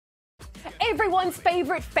Everyone's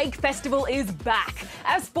favorite fake festival is back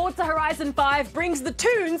as Forza Horizon 5 brings the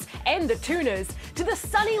tunes and the tuners to the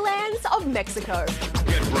sunny lands of Mexico.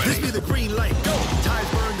 This be the green light, go!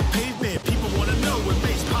 Tires burn the pavement, people wanna know what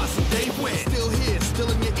makes possible they win. Still here,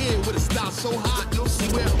 still in your ear, with a style so hot, you'll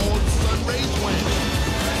see where all the sun rays went.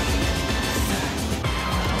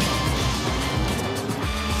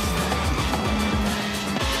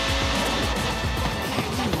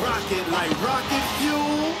 Rocket like rocket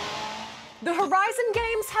fuel. The Horizon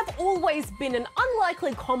games have always been an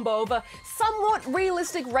unlikely combo of a somewhat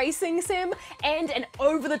realistic racing sim and an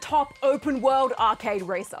over-the-top open-world arcade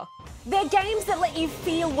racer. They're games that let you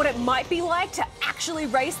feel what it might be like to actually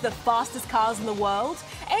race the fastest cars in the world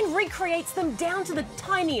and recreates them down to the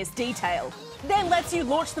tiniest detail, then lets you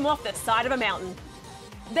launch them off the side of a mountain.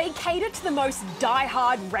 They cater to the most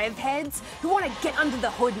die-hard rev heads who want to get under the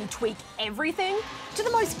hood and tweak everything, to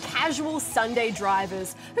the most casual Sunday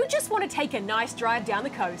drivers who just want to take a nice drive down the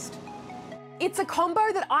coast. It's a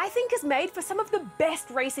combo that I think is made for some of the best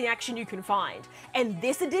racing action you can find, and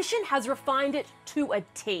this edition has refined it to a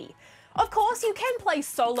T. Of course, you can play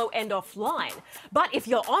solo and offline, but if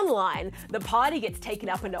you're online, the party gets taken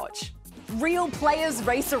up a notch. Real players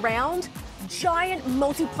race around, giant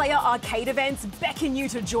multiplayer arcade events beckon you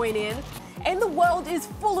to join in, and the world is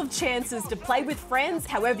full of chances to play with friends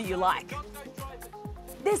however you like.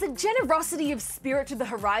 There's a generosity of spirit to the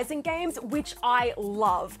Horizon games which I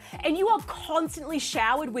love, and you are constantly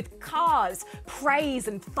showered with cars, praise,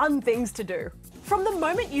 and fun things to do. From the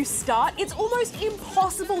moment you start, it's almost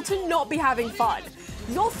impossible to not be having fun.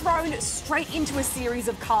 You're thrown straight into a series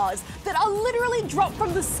of cars that are literally dropped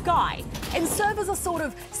from the sky and serve as a sort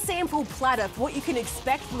of sample platter for what you can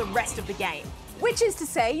expect from the rest of the game. Which is to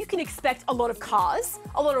say, you can expect a lot of cars,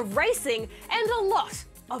 a lot of racing, and a lot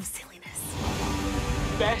of silliness.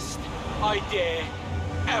 Best idea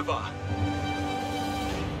ever.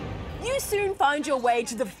 You soon find your way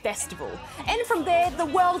to the festival, and from there the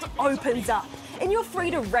world opens up, and you're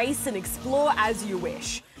free to race and explore as you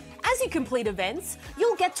wish. As you complete events,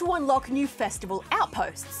 you'll get to unlock new festival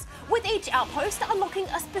outposts, with each outpost unlocking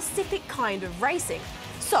a specific kind of racing.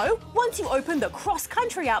 So, once you open the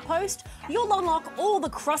cross-country outpost, you'll unlock all the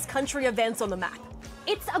cross-country events on the map.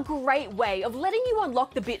 It's a great way of letting you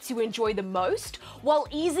unlock the bits you enjoy the most, while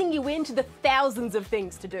easing you into the thousands of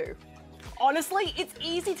things to do. Honestly, it's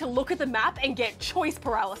easy to look at the map and get choice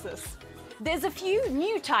paralysis. There's a few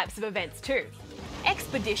new types of events too.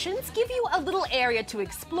 Expeditions give you a little area to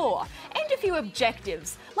explore, and a few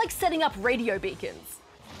objectives, like setting up radio beacons.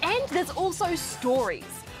 And there's also stories,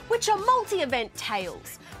 which are multi-event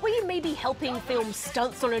tales, where you may be helping film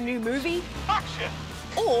stunts on a new movie, Action!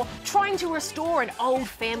 or trying to restore an old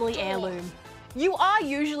family heirloom. You are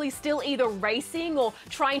usually still either racing or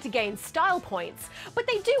trying to gain style points, but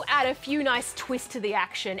they do add a few nice twists to the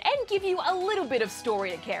action and give you a little bit of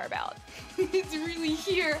story to care about. It's really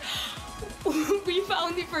here. We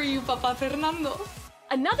found it for you, Papa Fernando.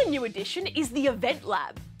 Another new addition is the Event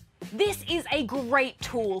Lab. This is a great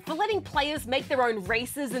tool for letting players make their own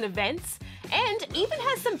races and events, and even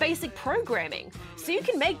has some basic programming, so you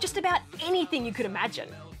can make just about anything you could imagine.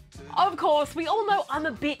 Of course, we all know I'm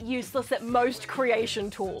a bit useless at most creation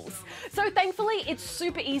tools, so thankfully it's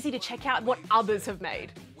super easy to check out what others have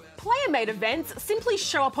made. Player-made events simply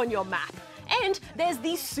show up on your map, and there's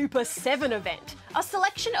the Super 7 event, a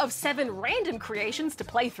selection of 7 random creations to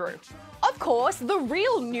play through. Of course, the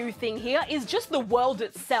real new thing here is just the world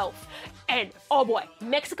itself, and oh boy,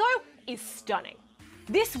 Mexico is stunning.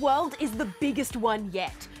 This world is the biggest one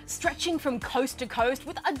yet, stretching from coast to coast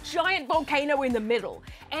with a giant volcano in the middle,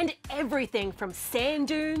 and everything from sand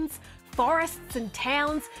dunes, forests and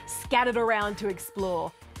towns scattered around to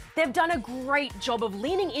explore. They've done a great job of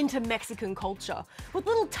leaning into Mexican culture, with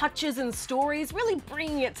little touches and stories really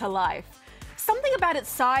bringing it to life. Something about its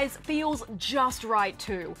size feels just right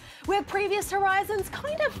too. Where previous Horizons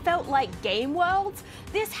kind of felt like game worlds,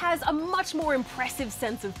 this has a much more impressive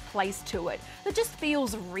sense of place to it that just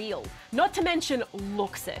feels real, not to mention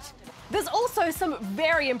looks it. There's also some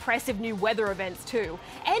very impressive new weather events too,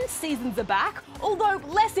 and seasons are back, although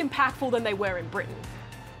less impactful than they were in Britain.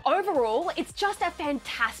 Overall, it's just a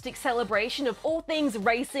fantastic celebration of all things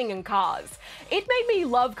racing and cars. It made me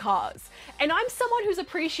love cars, and I'm someone whose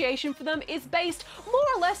appreciation for them is based more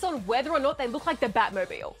or less on whether or not they look like the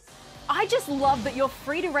Batmobile. I just love that you're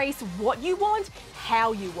free to race what you want,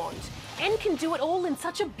 how you want, and can do it all in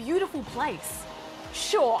such a beautiful place.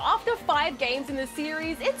 Sure, after 5 games in the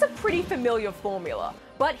series, it's a pretty familiar formula,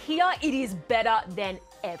 but here it is better than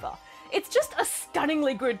ever. It's just a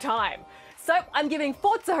stunningly good time. So I'm giving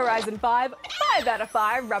Forza Horizon 5 5 out of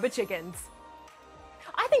 5 rubber chickens.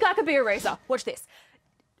 I think I could be a racer. Watch this.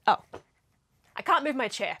 Oh, I can't move my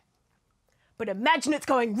chair. But imagine it's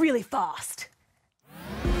going really fast.